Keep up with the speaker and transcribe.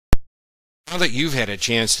Now that you've had a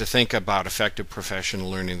chance to think about effective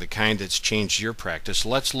professional learning, the kind that's changed your practice,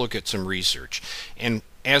 let's look at some research. And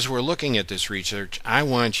as we're looking at this research, I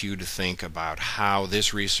want you to think about how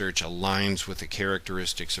this research aligns with the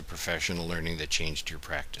characteristics of professional learning that changed your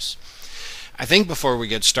practice. I think before we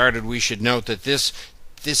get started, we should note that this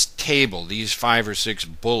table, these 5 or 6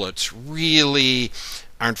 bullets, really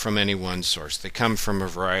aren't from any one source. They come from a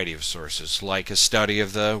variety of sources, like a study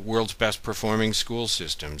of the world's best performing school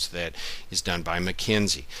systems that is done by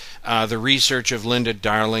McKinsey, the research of Linda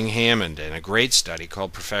Darling Hammond, and a great study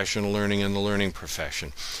called Professional Learning and the Learning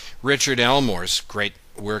Profession, Richard Elmore's great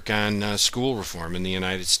work on school reform in the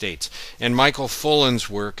United States, and Michael Fullen's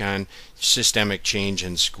work on systemic change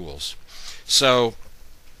in schools. So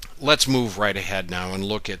let's move right ahead now and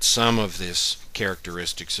look at some of these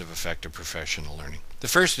characteristics of effective professional learning. The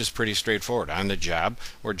first is pretty straightforward: on the job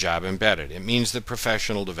or job embedded. It means that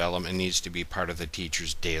professional development needs to be part of the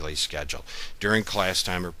teacher's daily schedule during class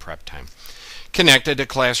time or prep time. Connected to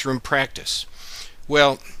classroom practice.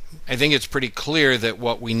 Well, I think it's pretty clear that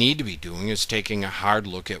what we need to be doing is taking a hard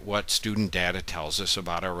look at what student data tells us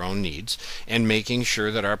about our own needs and making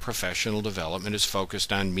sure that our professional development is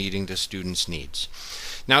focused on meeting the student's needs.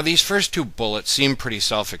 Now, these first 2 bullets seem pretty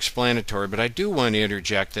self-explanatory, but I do want to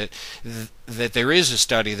interject that there is a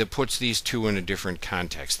study that puts these 2 in a different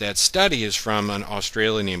context. That study is from an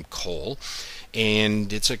Australian named Cole,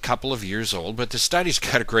 and it's a couple of years old, but the study's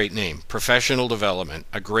got a great name: Professional Development,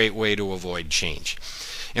 a Great Way to Avoid Change.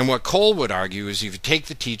 And what Cole would argue is if you take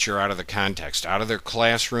the teacher out of the context, out of their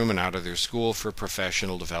classroom and out of their school for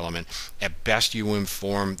professional development, at best you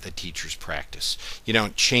inform the teacher's practice. You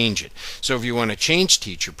don't change it. So if you want to change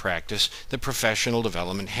teacher practice, the professional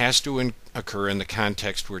development has to occur in the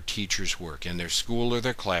context where teachers work, in their school or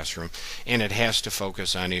their classroom, and it has to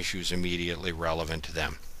focus on issues immediately relevant to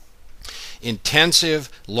them. Intensive,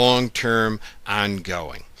 long-term,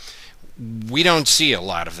 ongoing. We don't see a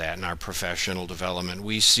lot of that in our professional development.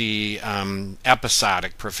 We see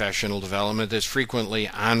episodic professional development that's frequently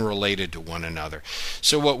unrelated to one another.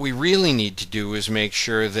 So what we really need to do is make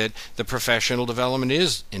sure that the professional development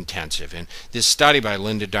is intensive. And this study by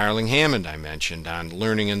Linda Darling Hammond I mentioned on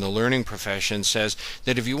learning in the learning profession says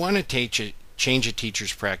that if you want to change a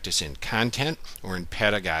teacher's practice in content or in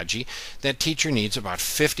pedagogy, that teacher needs about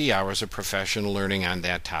 50 hours of professional learning on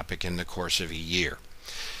that topic in the course of a year.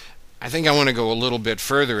 I think I want to go a little bit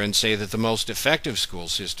further and say that the most effective school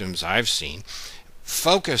systems I've seen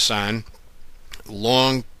focus on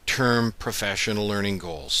long-term professional learning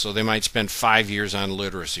goals. So they might spend 5 years on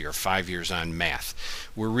literacy or 5 years on math.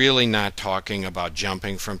 We're really not talking about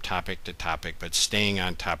jumping from topic to topic, but staying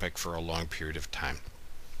on topic for a long period of time.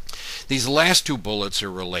 These last 2 bullets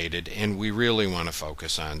are related, and we really want to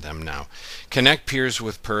focus on them now. Connect peers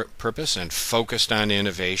with purpose and focused on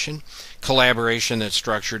innovation. Collaboration that's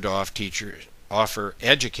structured to offer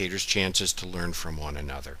educators chances to learn from one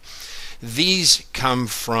another. These come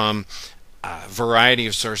from a variety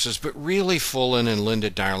of sources, but really Fullen and Linda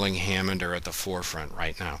Darling Hammond are at the forefront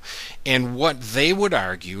right now. And what they would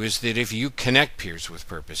argue is that if you connect peers with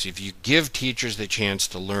purpose, if you give teachers the chance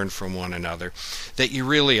to learn from one another, that you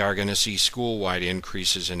really are going to see school-wide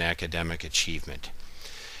increases in academic achievement.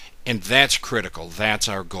 And that's critical. That's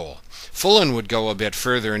our goal. Fullen would go a bit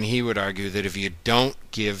further, and he would argue that if you don't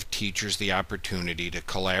give teachers the opportunity to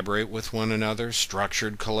collaborate with one another,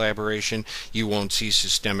 structured collaboration, you won't see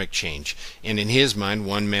systemic change. And in his mind,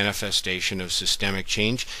 one manifestation of systemic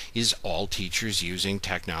change is all teachers using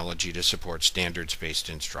technology to support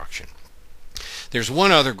standards-based instruction. There's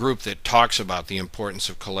one other group that talks about the importance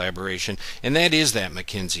of collaboration, and that is that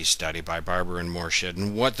McKinsey study by Barber and Morshed.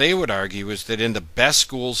 And what they would argue is that in the best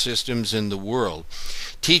school systems in the world,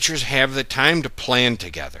 teachers have the time to plan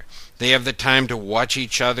together. They have the time to watch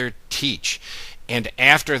each other teach. And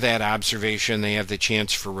after that observation, they have the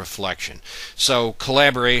chance for reflection. So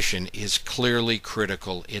collaboration is clearly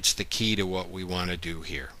critical. It's the key to what we want to do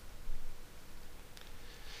here.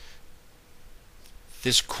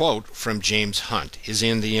 This quote from James Hunt is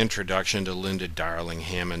in the introduction to Linda Darling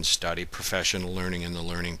Hammond's study, Professional Learning and the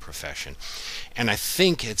Learning Profession. And I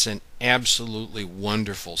think it's an absolutely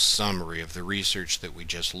wonderful summary of the research that we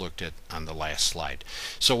just looked at on the last slide.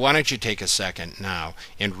 So why don't you take a second now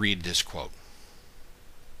and read this quote.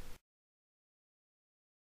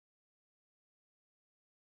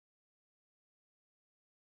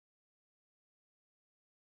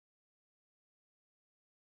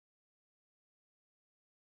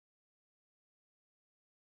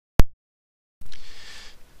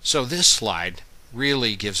 So this slide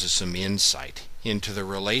really gives us some insight into the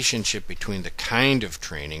relationship between the kind of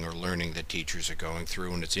training or learning that teachers are going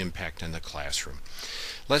through and its impact in the classroom.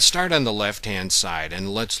 Let's start on the left-hand side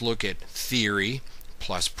and let's look at theory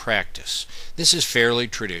plus practice. This is fairly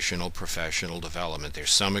traditional professional development.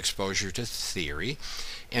 There's some exposure to theory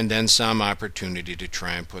and then some opportunity to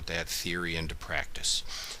try and put that theory into practice.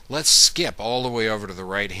 Let's skip all the way over to the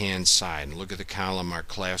right-hand side and look at the column marked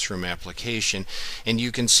Classroom Application, and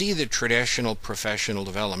you can see that traditional professional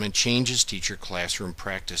development changes teacher classroom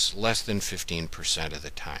practice less than 15% of the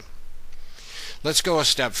time. Let's go a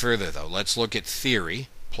step further though. Let's look at theory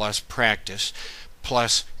plus practice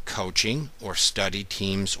plus coaching or study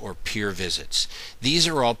teams or peer visits. These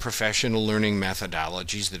are all professional learning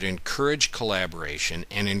methodologies that encourage collaboration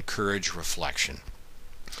and encourage reflection.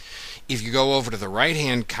 If you go over to the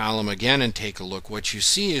right-hand column again and take a look, what you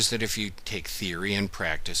see is that if you take theory and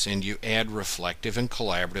practice and you add reflective and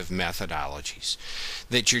collaborative methodologies,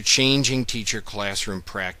 that you're changing teacher classroom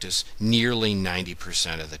practice nearly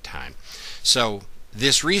 90% of the time. So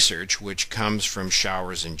this research, which comes from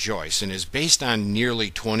Showers and Joyce and is based on nearly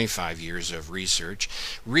 25 years of research,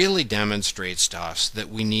 really demonstrates to us that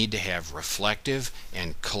we need to have reflective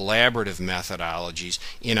and collaborative methodologies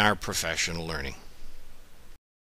in our professional learning.